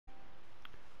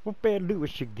Wolfman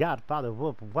Lewis, your Godfather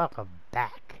Wolf, welcome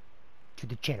back to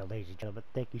the channel, ladies and gentlemen.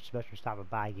 Thank you so much for stopping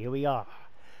by. Here we are,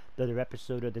 another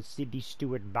episode of the Cindi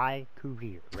Stuart My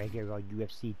Career, right here on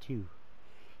UFC 2.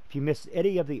 If you missed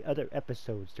any of the other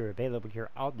episodes, they're available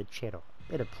here on the channel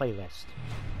in a playlist.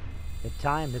 The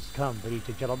time has come, ladies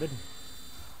and gentlemen.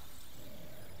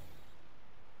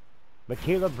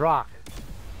 Michaela Brock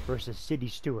versus Cindi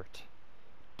Stuart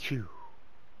 2.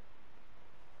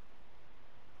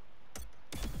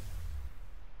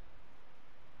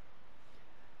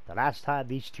 The last time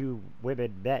these two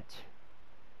women met,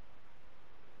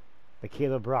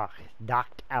 Michaela Brock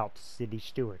knocked out Cindi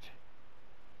Stuart.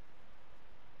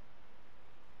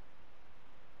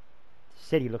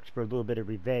 Cindi looks for a little bit of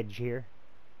revenge here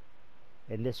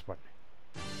in this one.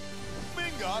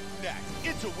 Coming up next,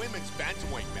 it's a women's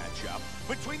bantamweight matchup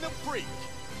between the Freak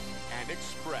and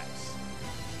Express.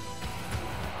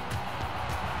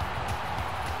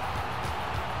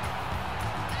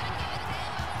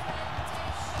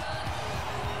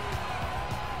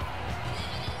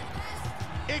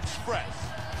 Express,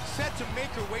 set to make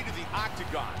her way to the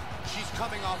octagon. She's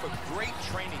coming off a great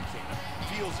training camp,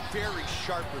 feels very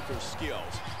sharp with her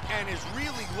skills, and is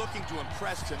really looking to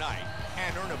impress tonight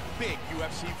and earn a big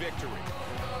UFC victory.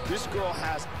 This girl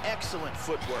has excellent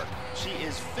footwork. She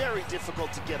is very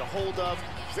difficult to get a hold of,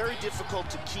 very difficult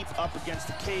to keep up against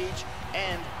the cage,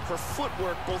 and her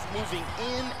footwork, both moving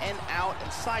in and out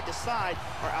and side to side,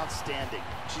 are outstanding.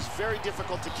 She's very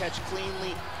difficult to catch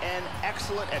cleanly and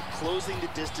excellent at closing the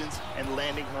distance and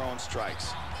landing her own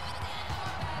strikes.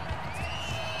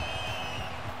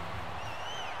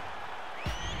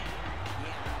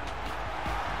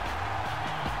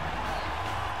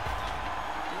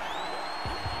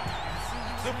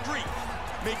 The Freak,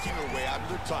 making her way out of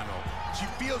the tunnel, she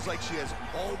feels like she has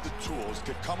all the tools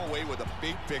to come away with a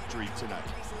big victory tonight.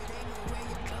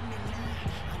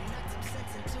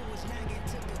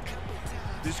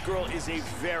 This girl is a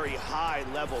very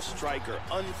high-level striker,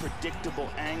 unpredictable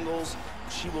angles.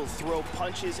 She will throw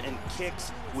punches and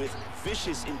kicks with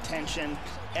vicious intention,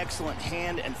 excellent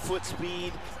hand and foot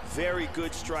speed, very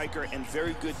good striker, and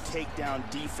very good takedown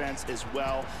defense as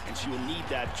well. And she will need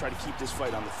that to try to keep this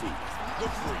fight on the feet. The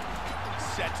Freak,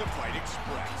 set to fight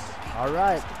Express. All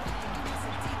right,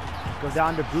 go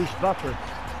down to Bruce Buffer.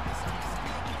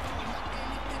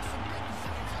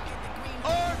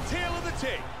 Our tale of the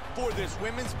tape for this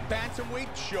women's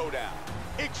bantamweight showdown.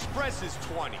 Express is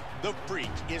 20, the Freak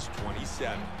is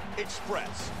 27.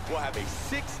 Express will have a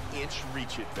 6-inch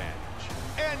reach advantage.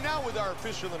 And now with our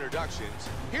official introductions,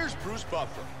 here's Bruce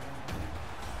Buffer.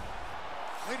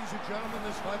 Ladies and gentlemen,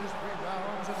 this fight is 3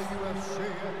 rounds in the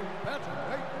UFC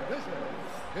bantamweight division.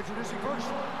 Introducing first,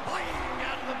 fighting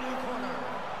out of the blue corner,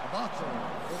 a boxer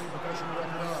with a professional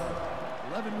record of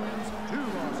 11 wins, 2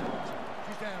 losses.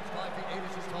 She stands 5 feet 8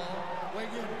 inches tall, weighing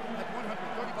in at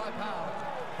 135 pounds.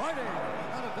 Fighting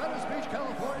out of Venice Beach,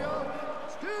 California,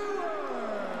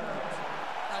 Stuart!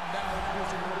 And now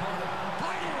introducing her opponent,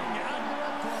 fighting out of the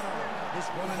red corner. This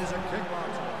woman is a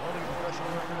kickboxer holding a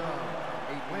professional record of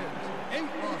 8 wins,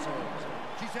 8 losses.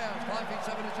 She stands 5 feet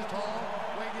 7 inches tall,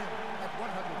 weighing in at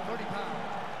 130 pounds.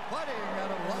 Fighting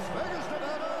out of Las Vegas,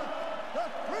 Nevada, the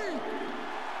Freak!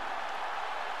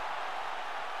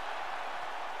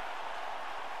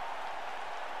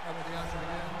 And with the action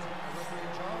begins, a referee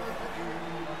in charge,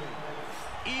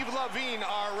 Yves Lavigne,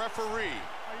 our referee.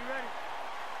 Are you ready?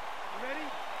 You ready?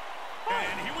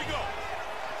 And here we go.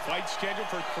 Fight scheduled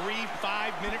for 3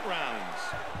 5-minute rounds.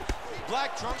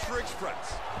 Black trunks for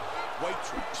Express, white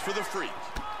trunks for the Freak.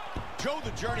 Joe,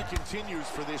 the journey continues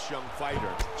for this young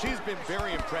fighter. She's been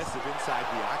very impressive inside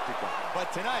the octagon,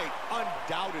 but tonight,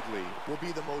 undoubtedly, will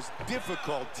be the most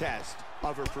difficult test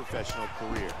of her professional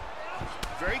career.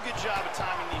 Very good job of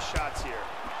timing these shots here.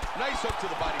 Nice hook to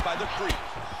the body by the Freak.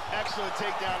 Excellent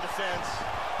takedown defense.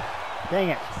 Dang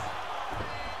it.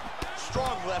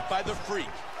 Strong left by the Freak.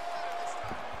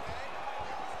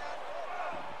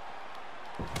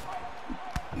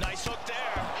 Nice hook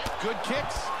there. Good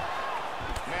kicks.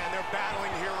 Man, they're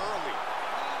battling here early.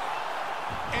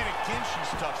 And again,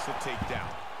 she stuffs the takedown.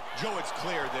 Joe, it's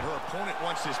clear that her opponent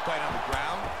wants this fight on the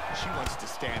ground. She wants to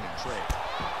stand and trade.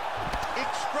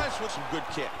 Express with some good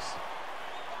kicks.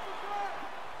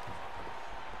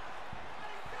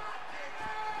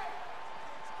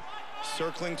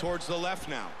 Circling towards the left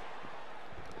now.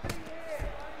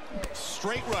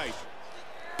 Straight right.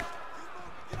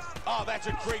 Oh, that's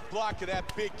a great block of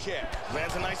that big kick.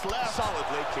 Lands a nice left. Solid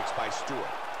leg kicks by Stuart.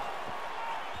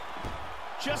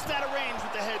 Just out of range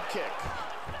with the head kick.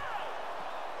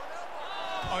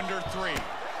 Under 3.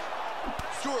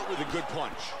 Stuart with a good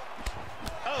punch.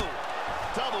 Oh,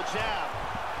 double jab.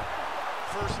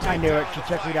 first I knew takedown it. of She the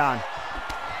took me fight. down.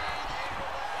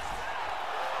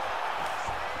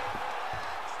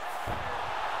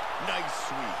 Nice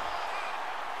sweep.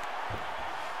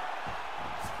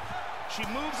 She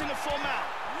moves into full mount.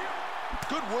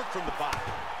 Good work from the body.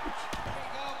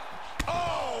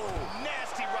 Oh,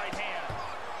 nasty right hand.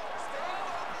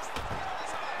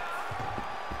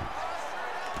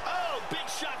 Oh, big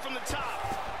shot from the top.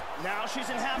 Now she's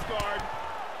in half guard.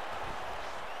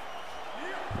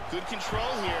 Good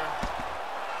control here.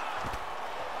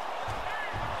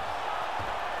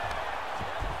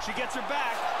 She gets her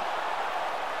back.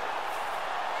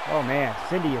 Oh man,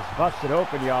 Cindi is busted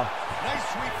open, y'all. Nice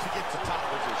sweep to get to top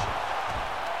position.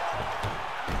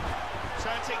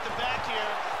 Trying to take the back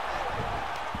here.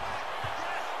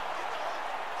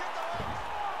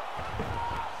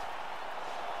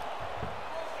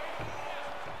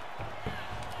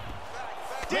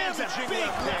 Damaging Big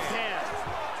left left hand. hand.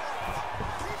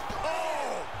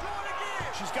 Oh!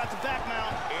 She's got the back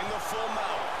mount. In the full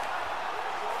mount.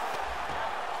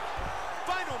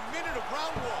 Final minute of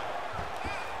round one.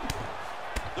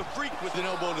 The freak with an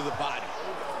elbow to the body.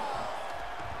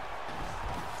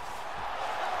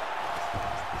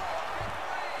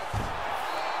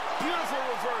 Beautiful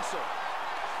reversal.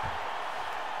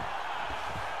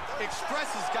 Express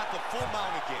has got the full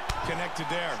mount again. Connected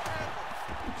there.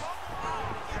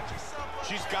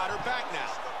 She's got her back now.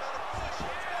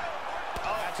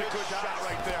 Oh, that's a good shot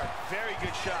right there. Very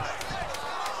good shot.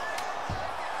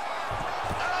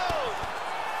 Oh!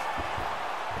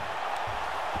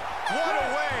 What a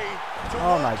way to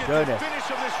Oh, my work at goodness. the finish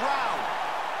of this round.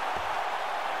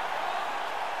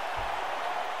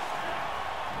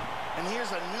 And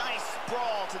here's a nice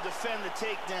sprawl to defend the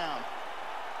takedown.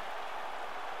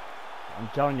 I'm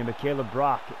telling you, Michaela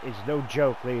Brock is no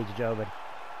joke, ladies and gentlemen.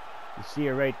 You see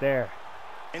her right there.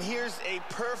 And here's a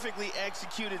perfectly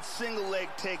executed single leg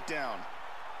takedown.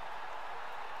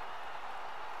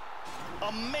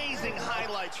 Amazing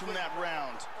highlights from that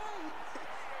round.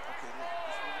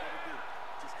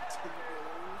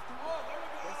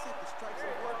 That's it, the strikes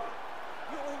are working.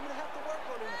 You don't even have to work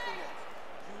on anything else.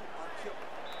 You are killing.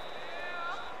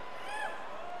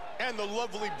 And the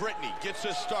lovely Brittany gets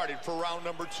us started for round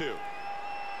number 2.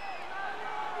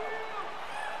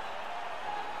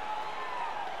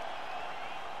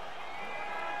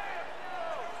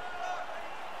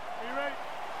 Are you ready?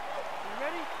 Are you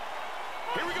ready?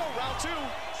 Here we go, round 2.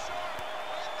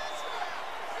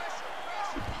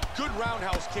 Good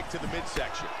roundhouse kick to the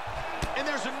midsection. And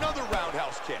there's another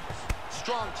roundhouse kick.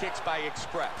 Strong kicks by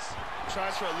Express.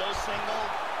 Tries for a low single.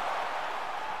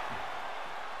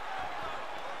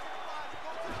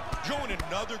 Showing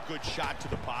another good shot to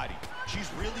the body. She's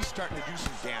really starting to do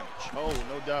some damage. Oh,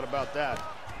 no doubt about that.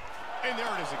 And there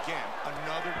it is again.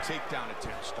 Another takedown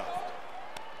attempt stopped.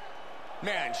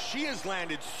 Man, she has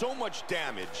landed so much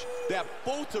damage that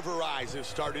both of her eyes have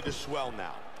started to swell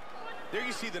now. There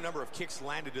you see the number of kicks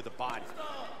landed to the body.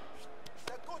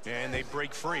 And they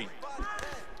break free.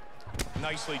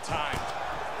 Nicely timed.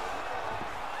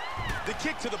 The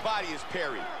kick to the body is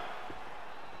parried.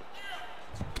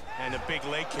 And a big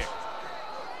leg kick.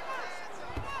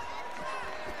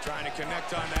 Trying to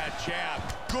connect on that jab.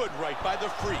 Good right by the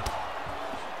freak.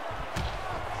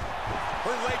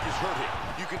 Her leg is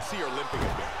hurting. You can see her limping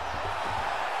a bit.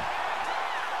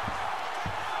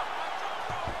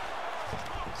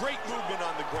 Great movement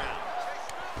on the ground.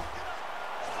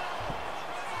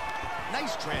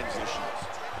 Nice transitions.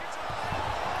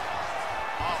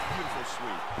 Oh, beautiful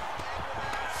sweep.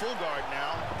 Full guard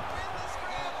now.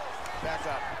 Back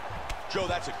up. Joe,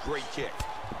 that's a great kick.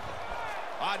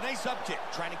 Nice up kick,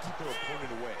 trying to keep her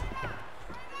opponent away.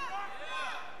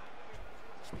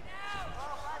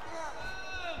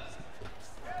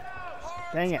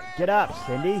 Dang it. Get up,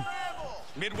 Cindi.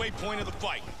 Midway point of the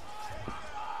fight.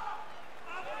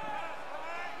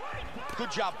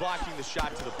 Good job blocking the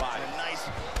shot to the body. And a nice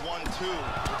 1-2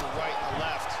 with the right and the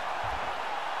left.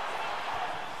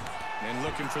 And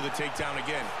looking for the takedown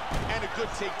again. And a good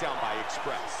takedown by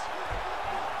Express.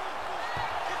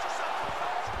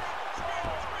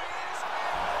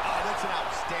 That's an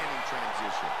outstanding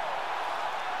transition.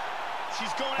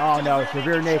 She's going Oh after no, the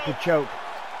severe naked choke.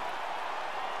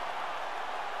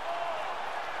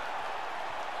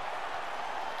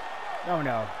 Oh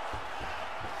no.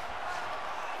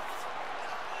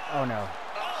 Oh no.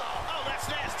 Oh, that's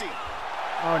nasty.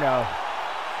 Oh no.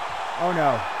 Oh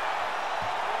no.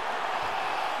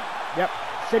 Yep.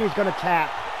 Cindi's gonna tap.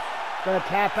 Gonna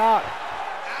tap out.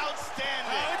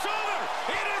 Outstanding. Oh, it's over.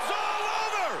 It is all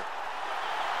over.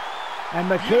 And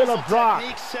Michaela Beautiful Brock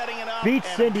technique setting it up, beats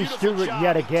and a Cindi beautiful Stuart job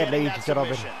yet of again, getting ladies that and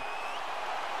gentlemen. submission.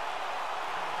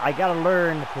 I gotta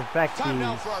learn to perfect Time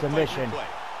now the for our submission. fight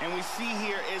replay. And we see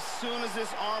here, as soon as this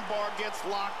armbar gets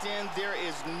locked in, there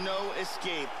is no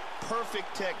escape.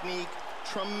 Perfect technique,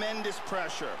 tremendous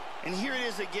pressure. And here it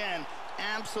is again,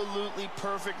 absolutely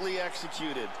perfectly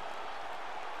executed.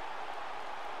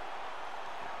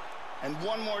 And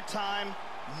one more time,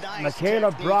 nice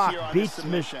Michaela technique Brock here on beats this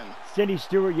Miss submission. Cindi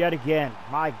Stuart yet again.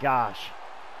 My gosh.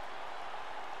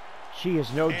 She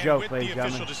is no And joke, with ladies the and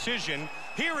official gentlemen. decision,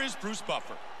 here is Bruce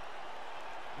Buffer.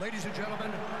 Ladies and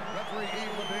gentlemen, referee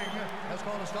Yves Leving has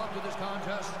called a stop to this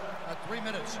contest at 3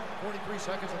 minutes, 43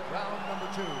 seconds of round number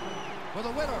 2. For the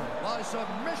winner by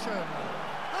submission,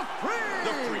 the Freak!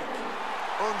 The Freak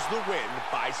earns the win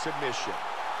by submission.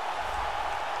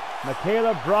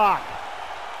 Michaela Brock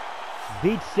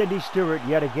beats Cindi Stuart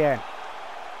yet again.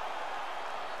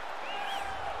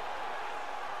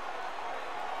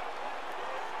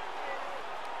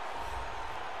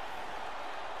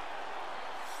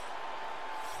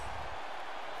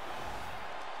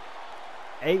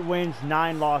 Eight wins,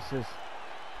 9 losses.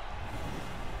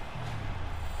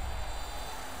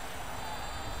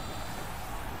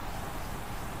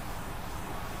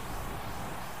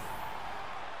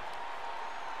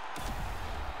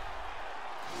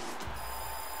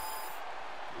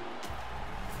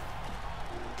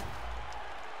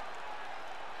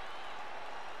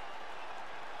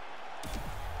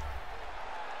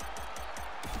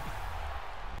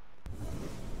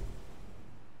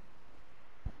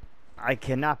 I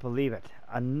cannot believe it.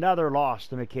 Another loss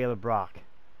to Michaela Brock.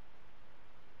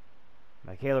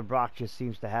 Michaela Brock just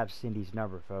seems to have Cindy's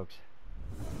number, folks.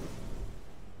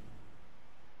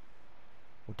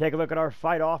 We'll take a look at our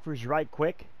fight offers right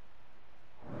quick.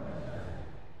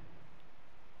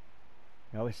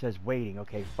 No, it says waiting.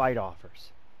 Okay, fight offers.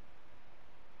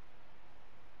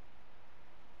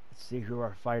 Let's see who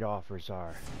our fight offers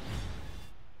are.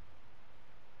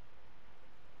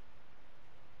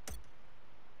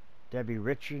 Debbie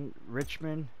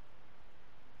Richmond,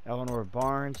 Eleanor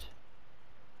Barnes,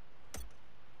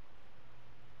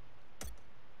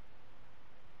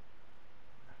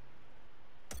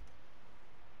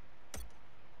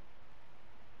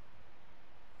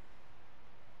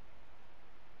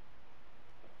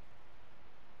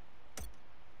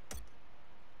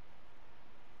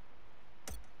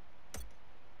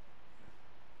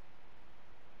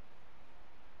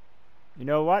 you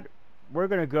know what? We're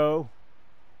gonna go.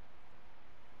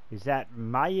 Is that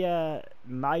Maya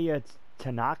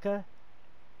Tanaka?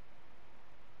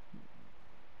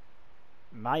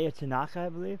 Maya Tanaka, I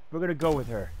believe. We're gonna go with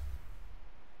her.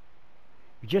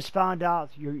 You just found out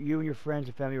you and your friends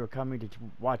and family were coming to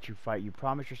watch you fight. You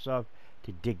promised yourself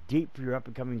to dig deep for your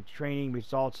up-and-coming training.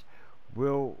 Results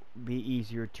will be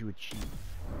easier to achieve.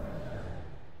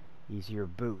 Easier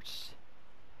boosts.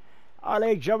 All right,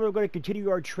 ladies and gentlemen, we're going to continue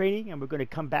our training, and we're going to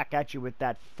come back at you with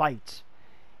that fight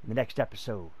in the next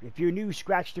episode. If you're new,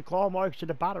 scratch the claw marks to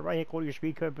the bottom right hand corner of your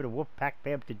screen, cover the Wolfpack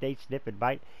fam today, snip and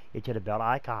bite into the bell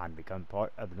icon. Become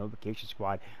part of the notification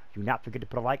squad. Do not forget to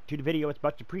put a like to the video. It's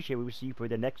much appreciated. We will see you for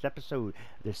the next episode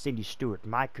of the Cindi Stuart,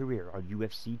 My Career on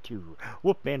UFC 2.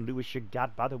 Wolfman Lewis, your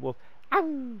God by the Wolf. I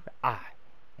am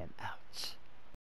out.